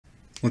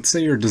Let's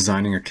say you're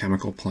designing a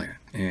chemical plant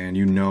and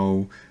you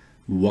know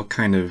what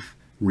kind of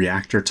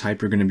reactor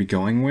type you're going to be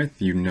going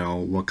with, you know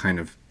what kind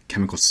of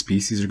chemical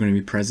species are going to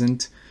be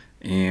present,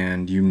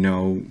 and you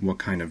know what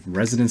kind of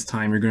residence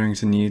time you're going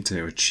to need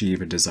to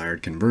achieve a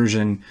desired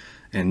conversion.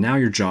 And now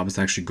your job is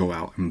to actually go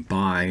out and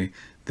buy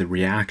the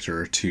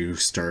reactor to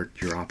start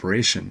your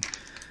operation.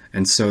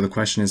 And so the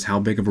question is,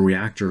 how big of a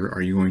reactor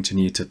are you going to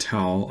need to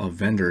tell a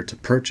vendor to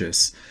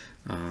purchase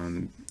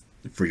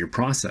for your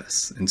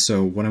process? And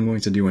so what I'm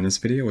going to do in this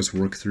video is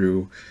work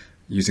through,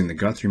 using the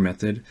Guthrie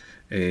method,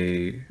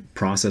 a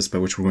process by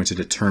which we're going to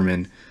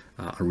determine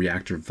a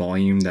reactor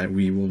volume that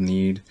we will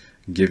need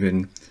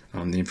given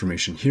the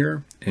information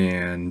here.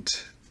 And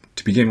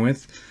to begin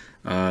with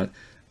the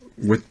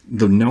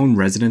known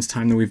residence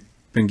time that we've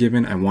been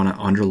given, I want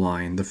to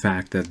underline the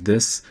fact that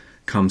this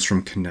comes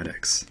from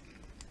kinetics.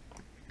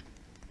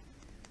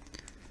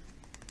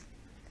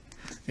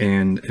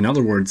 And in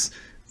other words,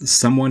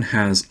 someone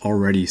has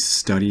already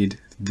studied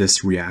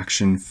this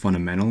reaction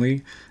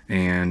fundamentally,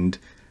 and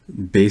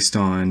based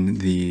on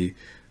the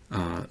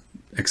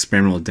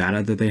experimental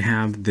data that they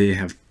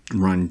have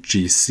run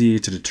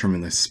GC to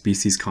determine the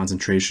species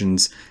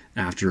concentrations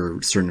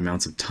after certain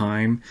amounts of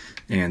time,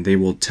 and they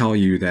will tell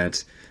you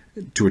that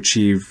to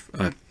achieve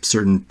a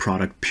certain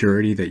product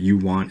purity that you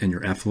want in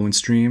your effluent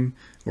stream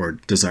or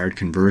desired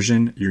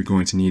conversion, you're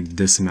going to need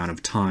this amount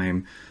of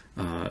time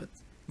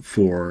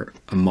for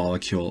a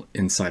molecule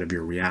inside of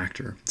your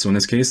reactor. So in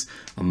this case,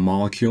 a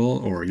molecule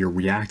or your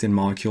reactant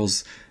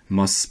molecules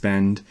must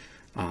spend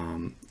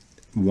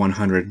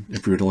 100,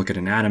 if we were to look at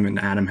an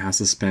atom has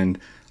to spend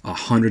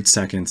 100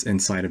 seconds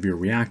inside of your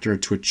reactor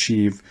to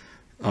achieve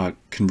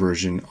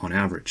conversion on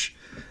average.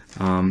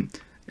 And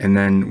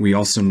then we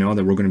also know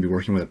that we're going to be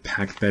working with a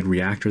packed bed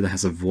reactor that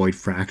has a void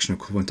fraction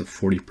equivalent to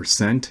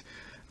 40%.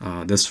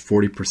 This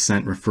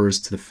 40% refers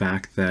to the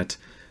fact that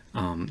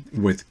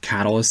with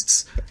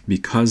catalysts,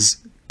 because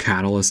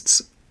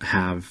catalysts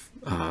have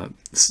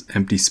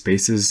empty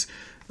spaces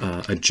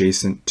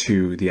adjacent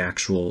to the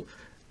actual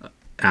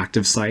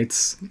active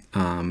sites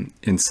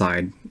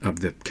inside of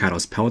the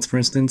catalyst pellets, for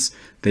instance,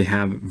 they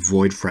have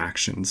void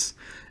fractions.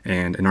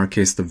 And in our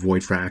case, the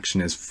void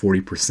fraction is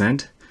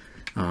 40%.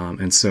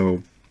 And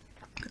so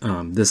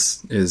this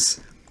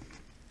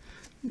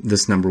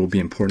number will be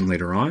important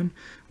later on.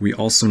 We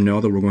also know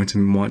that we're going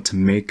to want to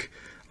make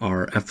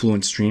our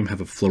effluent stream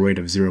have a flow rate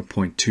of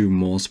 0.2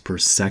 moles per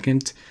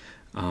second.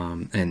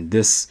 And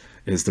this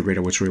is the rate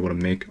at which we're able to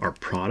make our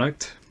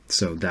product.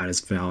 So that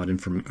is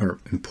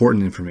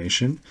important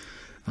information.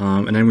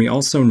 And then we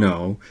also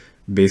know,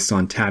 based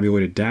on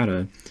tabulated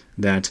data,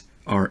 that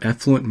our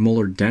effluent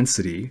molar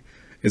density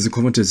is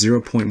equivalent to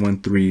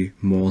 0.13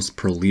 moles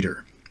per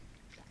liter.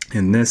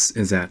 And this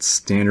is at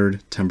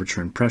standard temperature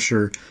and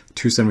pressure,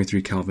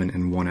 273 Kelvin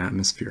and 1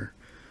 atmosphere.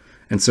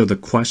 And so the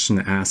question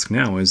to ask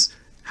now is,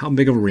 how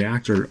big of a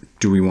reactor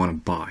do we want to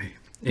buy?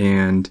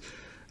 And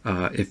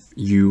if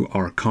you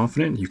are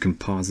confident, you can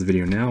pause the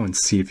video now and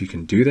see if you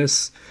can do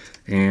this.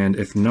 And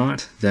if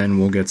not, then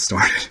we'll get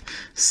started.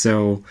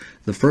 So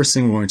the first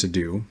thing we're going to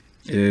do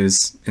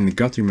is, in the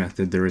Guthrie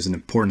method, there is an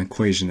important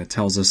equation that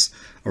tells us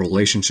a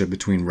relationship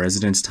between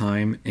residence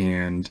time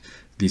and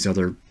these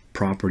other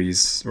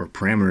properties or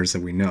parameters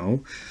that we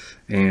know.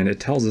 And it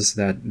tells us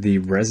that the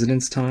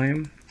residence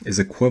time is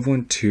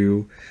equivalent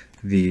to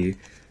the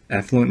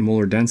effluent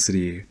molar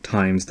density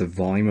times the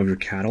volume of your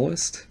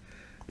catalyst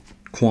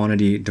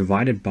quantity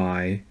divided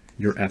by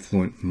your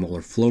effluent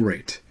molar flow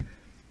rate.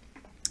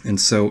 And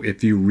so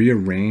if you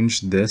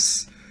rearrange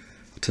this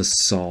to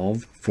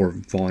solve for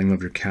volume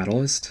of your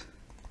catalyst,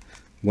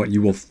 what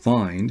you will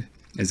find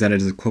is that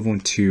it is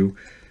equivalent to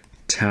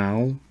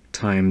tau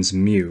times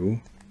mu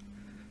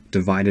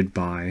divided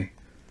by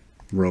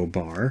rho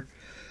bar.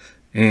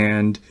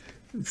 And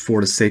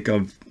for the sake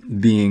of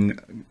being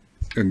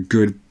a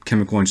good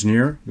chemical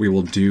engineer, we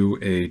will do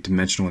a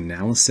dimensional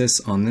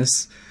analysis on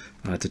this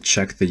to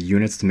check the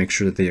units to make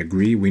sure that they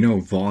agree. We know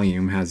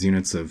volume has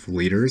units of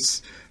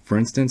liters. For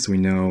instance, we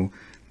know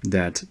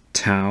that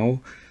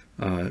tau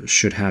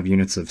should have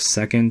units of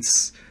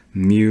seconds.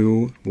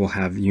 Mu will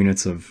have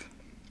units of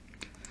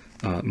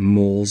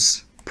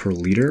moles per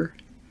liter.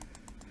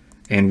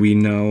 And we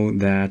know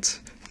that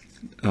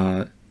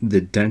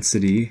the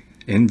density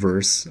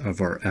inverse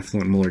of our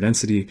effluent molar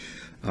density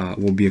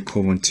will be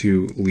equivalent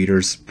to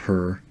liters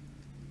per,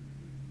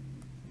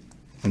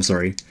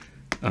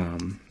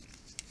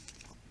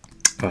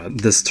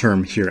 this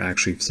term here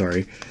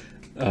actually,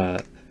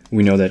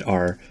 we know that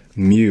our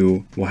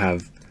mu will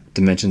have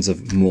dimensions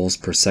of moles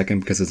per second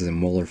because it's a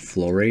molar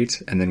flow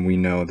rate, and then we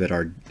know that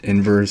our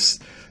inverse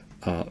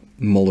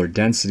molar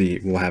density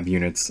will have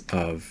units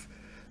of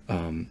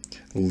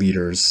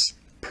liters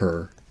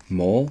per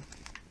mole,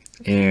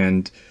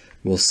 and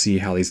we'll see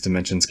how these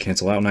dimensions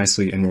cancel out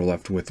nicely, and we're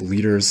left with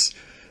liters.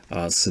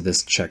 So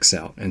this checks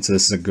out. And so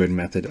this is a good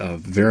method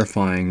of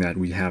verifying that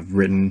we have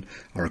written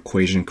our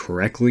equation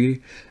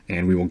correctly,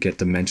 and we will get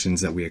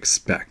dimensions that we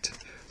expect.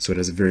 So it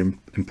is a very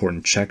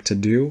important check to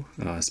do,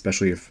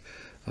 especially if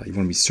you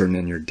want to be certain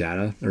in your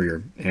data or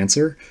your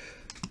answer.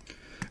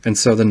 And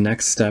so the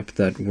next step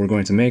that we're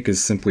going to make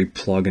is simply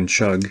plug and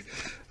chug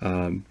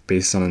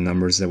based on the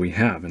numbers that we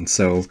have. And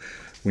so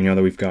we know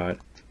that we've got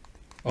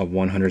a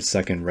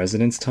 100-second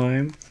residence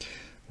time.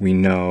 We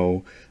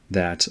know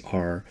that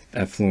our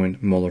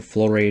effluent molar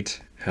flow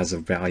rate has a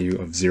value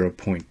of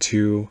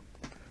 0.2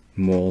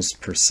 moles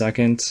per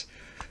second.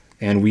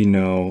 And we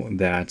know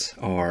that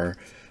our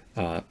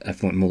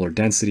effluent molar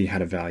density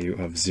had a value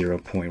of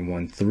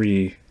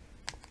 0.13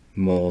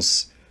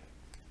 moles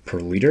per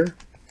liter.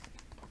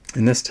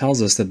 And this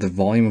tells us that the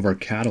volume of our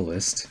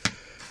catalyst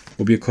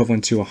will be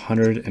equivalent to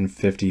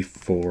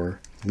 154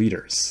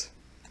 liters.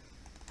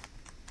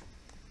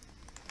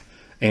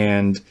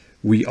 And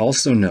we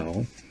also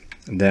know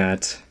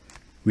that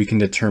we can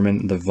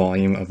determine the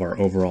volume of our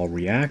overall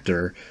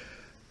reactor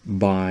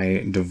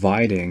by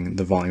dividing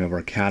the volume of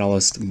our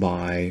catalyst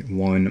by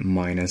 1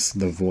 minus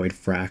the void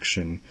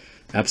fraction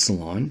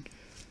epsilon.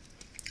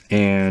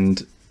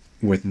 And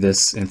with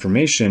this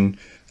information,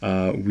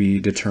 we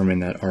determine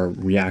that our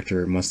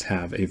reactor must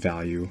have a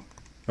value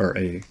or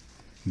a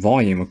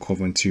volume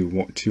equivalent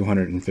to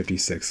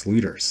 256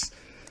 liters.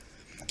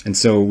 And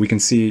so we can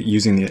see,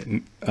 using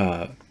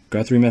the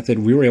Guthrie method,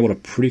 we were able to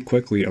pretty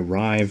quickly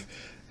arrive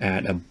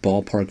at a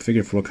ballpark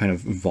figure for what kind of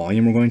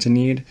volume we're going to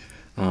need.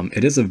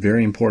 It is a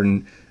very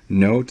important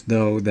note,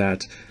 though,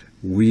 that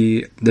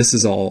this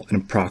is all an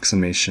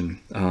approximation,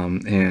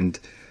 and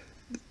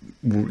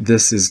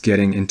this is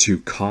getting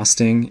into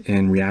costing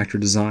in reactor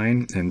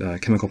design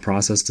and chemical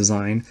process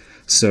design.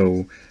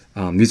 So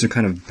these are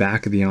kind of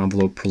back of the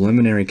envelope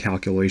preliminary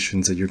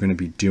calculations that you're going to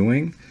be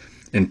doing.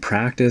 In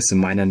practice, it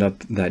might end up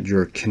that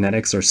your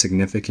kinetics are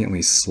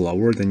significantly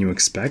slower than you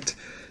expect,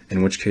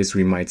 in which case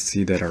we might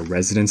see that our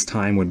residence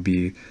time would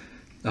be,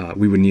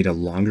 we would need a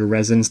longer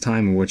residence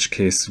time, in which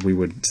case we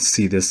would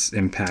see this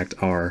impact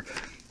our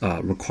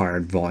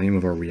required volume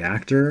of our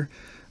reactor.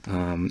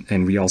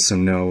 And we also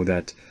know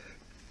that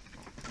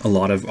a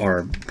lot of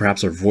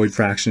perhaps our void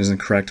fraction isn't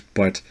correct,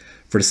 but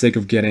for the sake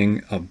of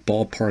getting a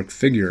ballpark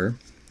figure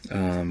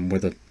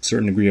with a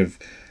certain degree of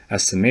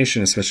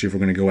estimation, especially if we're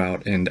going to go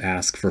out and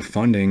ask for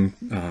funding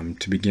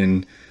to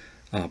begin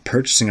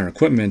purchasing our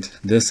equipment,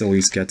 this at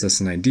least gets us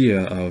an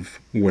idea of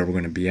where we're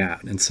going to be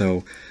at. And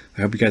so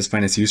I hope you guys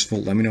find this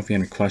useful. Let me know if you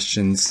have any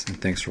questions, and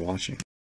thanks for watching.